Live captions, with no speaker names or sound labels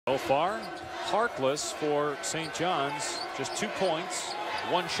So far, Harkless for St. John's, just 2 points,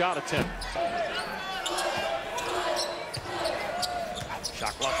 1 shot attempt. Shot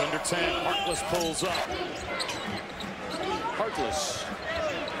clock under 10. Harkless pulls up. Harkless,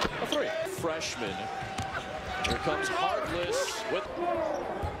 a 3. Freshman. Here comes Harkless with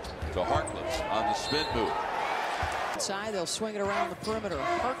to Harkless on the spin move. Inside, they'll swing it around the perimeter.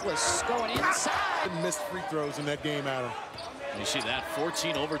 Harkless going inside. Missed free throws in that game, Adam. You see that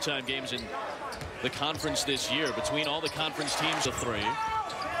 14 overtime games in the conference this year between all the conference teams. A 3.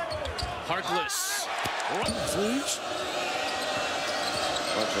 Harkless. Please.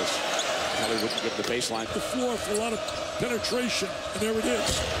 Harkless probably wouldn't give the baseline. The floor for a lot of penetration, and there it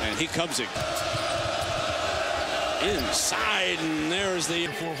is. And he comes in. Inside, and there's the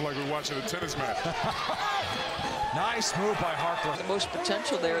Feels like we're watching a tennis match. Nice move by Harkless. The most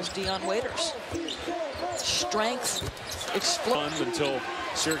potential there is Dion Waiters. Strength, explode. Until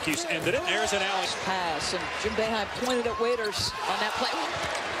Syracuse ended it. There's an alley Pass, and Jim Boeheim pointed at Waiters on that play.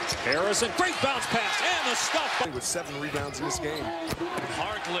 Harrison, great bounce pass, and the stuff. With 7 rebounds in this game.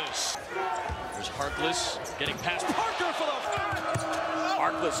 Harkless. There's Harkless getting past Parker for the.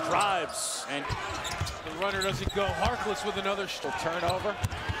 Harkless drives, and The runner doesn't go. Harkless with another turnover.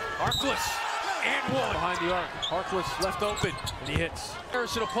 Harkless and 1 behind the arc. Harkless left open, and he hits.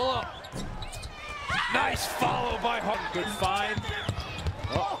 Harrison will pull up. Nice follow by Harkless. Good find.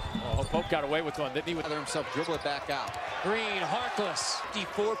 Oh, Pope got away with one, didn't he? Rather himself dribble it back out. Green, Harkless,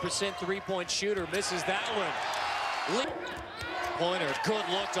 54% three-point shooter, misses that one. Pointer, good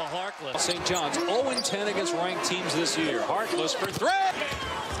look to Harkless. St. John's 0-10 against ranked teams this year. Harkless for 3.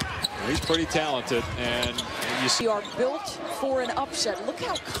 He's pretty talented, and you see. We are built for an upset. Look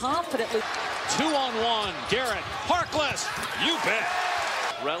how confidently. 2-on-1, Garrett, Harkless, you bet.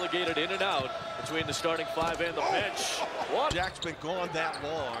 Relegated in and out between the starting 5 and the bench. What? Jack's been gone that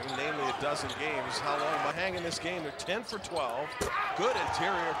long, namely a dozen games. How long am I hanging this game? They're 10 for 12. Good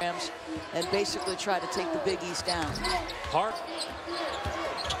interior. And basically try to take the Big East down. Hart.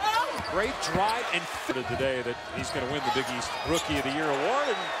 Great drive and today that he's going to win the Big East Rookie of the Year award.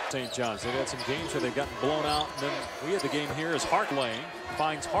 And St. John's, they've had some games where they've gotten blown out. And then we had the game here as Hart Lane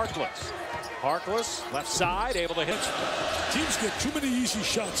finds Harkless. Harkless, left side, able to hit. Teams get too many easy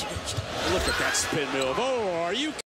shots against them. Look at that spin move. Oh, are you